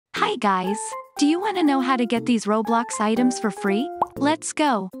Hi guys! Do you want to know how to get these Roblox items for free? Let's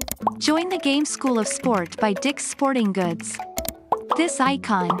go! Join the Game School of Sport by Dick's Sporting Goods. This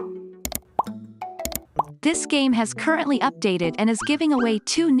icon. This game has currently updated and is giving away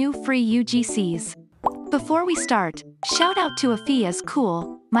 2 new free UGCs. Before we start, shout out to Afi as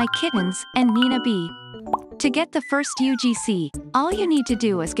Cool, My Kittens, and Nina B. To get the first UGC, all you need to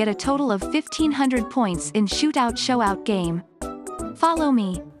do is get a total of 1500 points in Shootout Showout game. Follow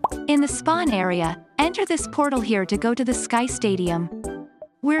me. In the spawn area, enter this portal here to go to the Sky Stadium.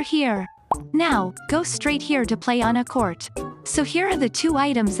 We're here. Now, go straight here to play on a court. So here are the 2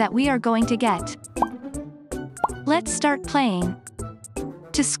 items that we are going to get. Let's start playing.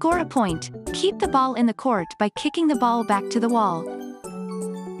 To score a point, keep the ball in the court by kicking the ball back to the wall.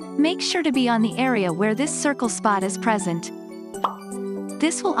 Make sure to be on the area where this circle spot is present.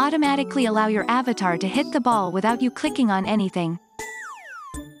 This will automatically allow your avatar to hit the ball without you clicking on anything.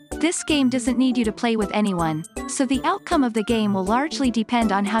 This game doesn't need you to play with anyone, so the outcome of the game will largely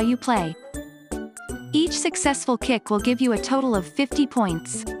depend on how you play. Each successful kick will give you a total of 50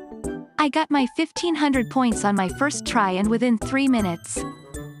 points. I got my 1500 points on my first try and within 3 minutes.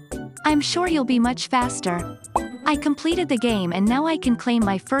 I'm sure you'll be much faster. I completed the game and now I can claim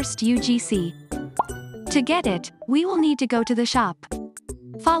my first UGC. To get it, we will need to go to the shop.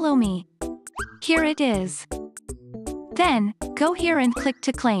 Follow me. Here it is. Then, go here and click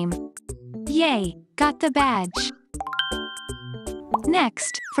to claim. Yay, got the badge.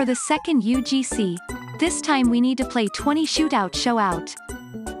 Next, for the second UGC, this time we need to play 20 Shootout Showout.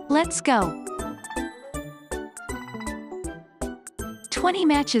 Let's go. 20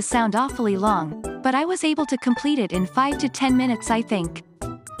 matches sound awfully long, but I was able to complete it in 5 to 10 minutes I think.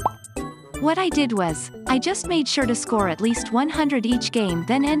 What I did was, I just made sure to score at least 100 each game,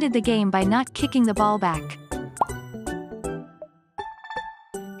 then ended the game by not kicking the ball back.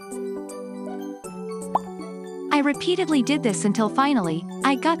 I repeatedly did this until finally,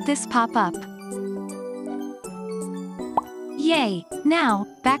 I got this pop-up. Yay! Now,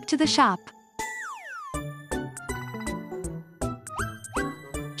 back to the shop.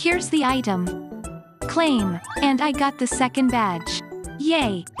 Here's the item. Claim, and I got the second badge.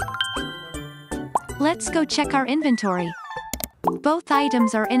 Yay! Let's go check our inventory. Both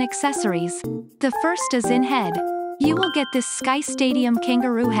items are in accessories. The first is in head. You will get this Sky Stadium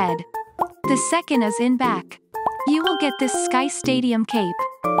Kangaroo head. The second is in back. You will get this Sky Stadium cape.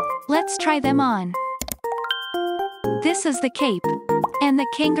 Let's try them on. This is the cape. And the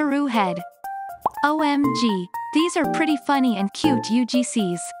kangaroo head. OMG, these are pretty funny and cute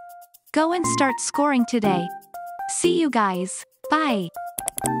UGCs. Go and start scoring today. See you guys. Bye.